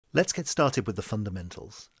Let's get started with the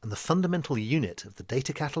fundamentals, and the fundamental unit of the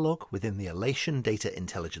data catalog within the Alation data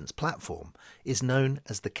intelligence platform is known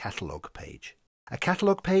as the catalog page. A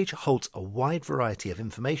catalog page holds a wide variety of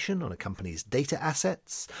information on a company's data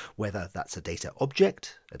assets, whether that's a data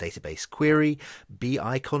object, a database query,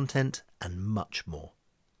 BI content, and much more.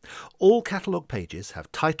 All catalog pages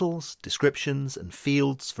have titles, descriptions, and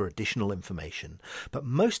fields for additional information, but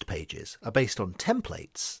most pages are based on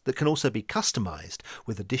templates that can also be customized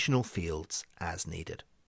with additional fields as needed.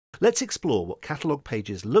 Let's explore what catalog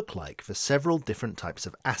pages look like for several different types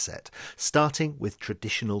of asset, starting with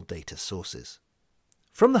traditional data sources.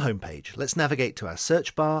 From the home page, let's navigate to our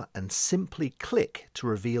search bar and simply click to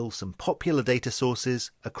reveal some popular data sources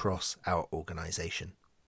across our organization.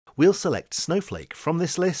 We'll select Snowflake from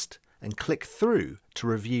this list and click through to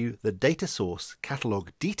review the Data Source Catalog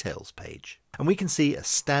Details page. And we can see a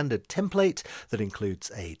standard template that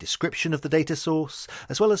includes a description of the data source,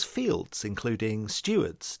 as well as fields including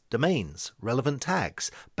stewards, domains, relevant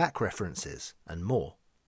tags, back references, and more.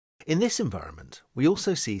 In this environment, we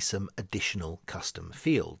also see some additional custom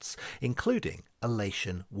fields, including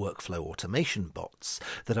Alation workflow automation bots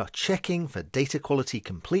that are checking for data quality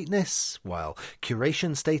completeness, while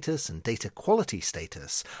curation status and data quality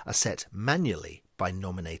status are set manually by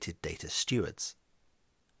nominated data stewards.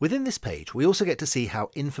 Within this page, we also get to see how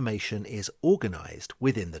information is organized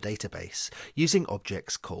within the database, using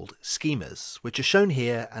objects called schemas, which are shown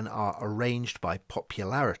here and are arranged by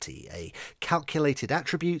popularity, a calculated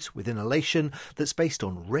attribute within Alation that's based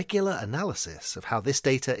on regular analysis of how this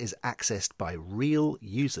data is accessed by real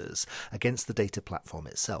users against the data platform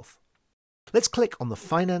itself. Let's click on the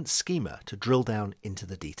finance schema to drill down into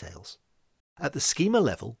the details. At the schema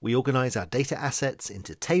level, we organize our data assets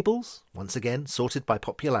into tables, once again sorted by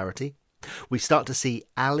popularity. We start to see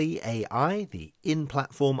Ali AI, the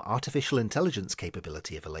in-platform artificial intelligence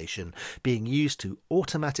capability of Alation, being used to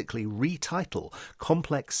automatically retitle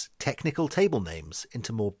complex technical table names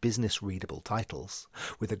into more business-readable titles,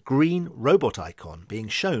 with a green robot icon being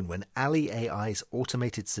shown when Ali AI's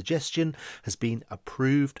automated suggestion has been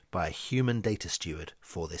approved by a human data steward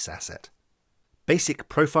for this asset. Basic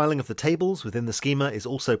profiling of the tables within the schema is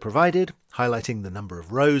also provided, highlighting the number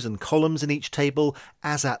of rows and columns in each table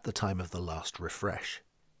as at the time of the last refresh.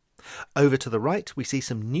 Over to the right, we see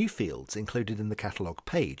some new fields included in the catalog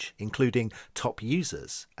page, including top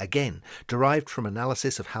users, again derived from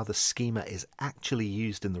analysis of how the schema is actually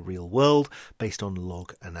used in the real world based on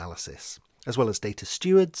log analysis, as well as data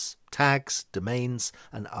stewards, tags, domains,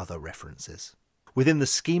 and other references. Within the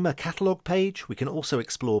schema catalog page, we can also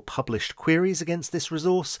explore published queries against this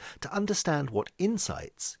resource to understand what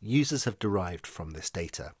insights users have derived from this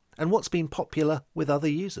data and what's been popular with other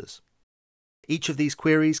users. Each of these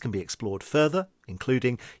queries can be explored further,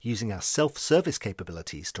 including using our self-service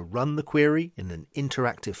capabilities to run the query in an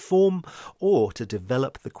interactive form or to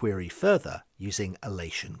develop the query further using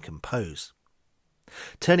Alation Compose.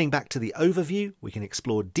 Turning back to the overview, we can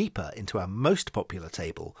explore deeper into our most popular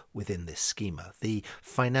table within this schema, the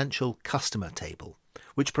Financial Customer Table,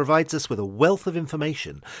 which provides us with a wealth of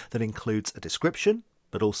information that includes a description,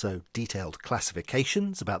 but also detailed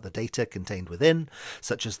classifications about the data contained within,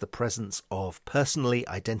 such as the presence of personally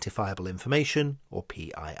identifiable information, or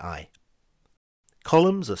PII.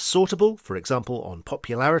 Columns are sortable, for example on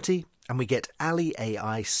popularity, and we get Ali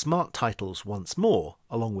AI smart titles once more,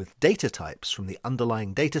 along with data types from the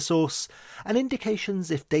underlying data source, and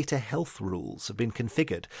indications if data health rules have been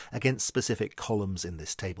configured against specific columns in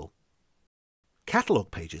this table.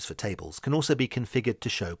 Catalog pages for tables can also be configured to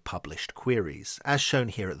show published queries, as shown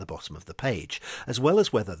here at the bottom of the page, as well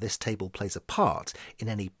as whether this table plays a part in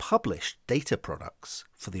any published data products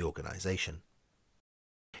for the organization.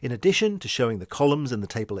 In addition to showing the columns in the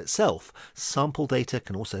table itself, sample data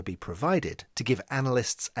can also be provided to give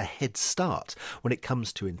analysts a head start when it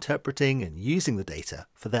comes to interpreting and using the data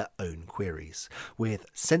for their own queries, with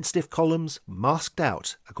sensitive columns masked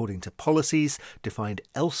out according to policies defined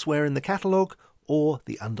elsewhere in the catalog or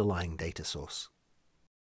the underlying data source.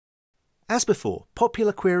 As before,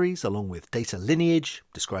 popular queries along with data lineage,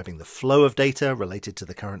 describing the flow of data related to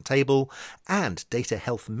the current table, and data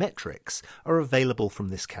health metrics are available from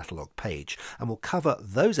this catalog page, and we'll cover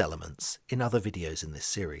those elements in other videos in this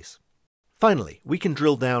series. Finally, we can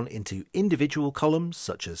drill down into individual columns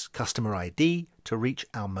such as customer ID to reach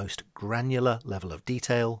our most granular level of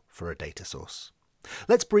detail for a data source.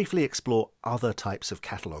 Let's briefly explore other types of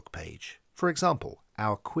catalog page, for example,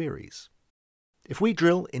 our queries. If we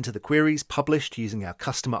drill into the queries published using our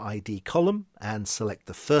Customer ID column and select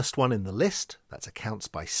the first one in the list, that's accounts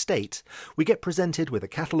by state, we get presented with a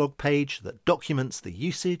catalog page that documents the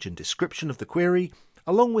usage and description of the query,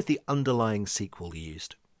 along with the underlying SQL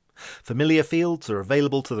used. Familiar fields are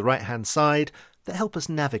available to the right-hand side that help us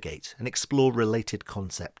navigate and explore related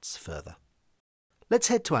concepts further. Let's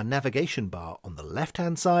head to our navigation bar on the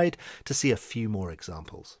left-hand side to see a few more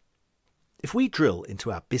examples. If we drill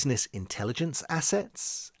into our business intelligence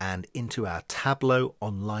assets and into our Tableau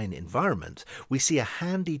online environment, we see a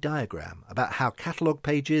handy diagram about how catalogue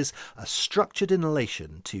pages are structured in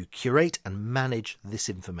Alation to curate and manage this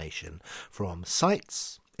information from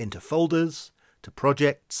sites into folders to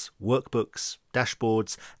projects, workbooks,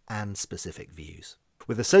 dashboards, and specific views.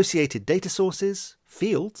 With associated data sources,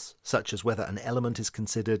 fields, such as whether an element is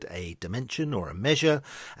considered a dimension or a measure,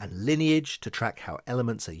 and lineage to track how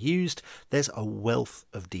elements are used, there's a wealth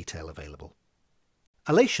of detail available.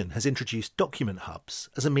 Alation has introduced document hubs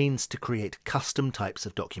as a means to create custom types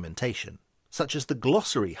of documentation, such as the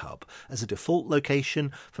glossary hub as a default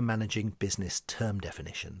location for managing business term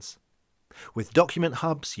definitions. With document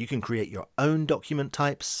hubs, you can create your own document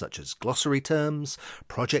types such as glossary terms,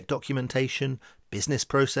 project documentation, business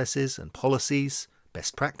processes and policies,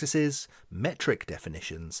 best practices, metric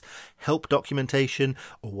definitions, help documentation,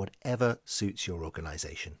 or whatever suits your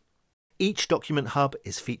organisation. Each document hub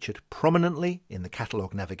is featured prominently in the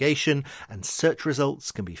catalogue navigation, and search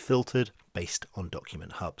results can be filtered based on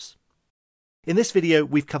document hubs. In this video,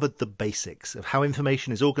 we've covered the basics of how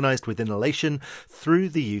information is organised within Alation through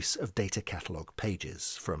the use of data catalogue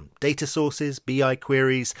pages, from data sources, BI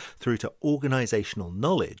queries, through to organisational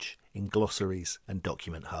knowledge in glossaries and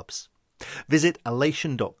document hubs. Visit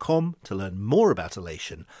alation.com to learn more about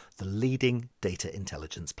Alation, the leading data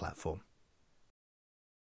intelligence platform.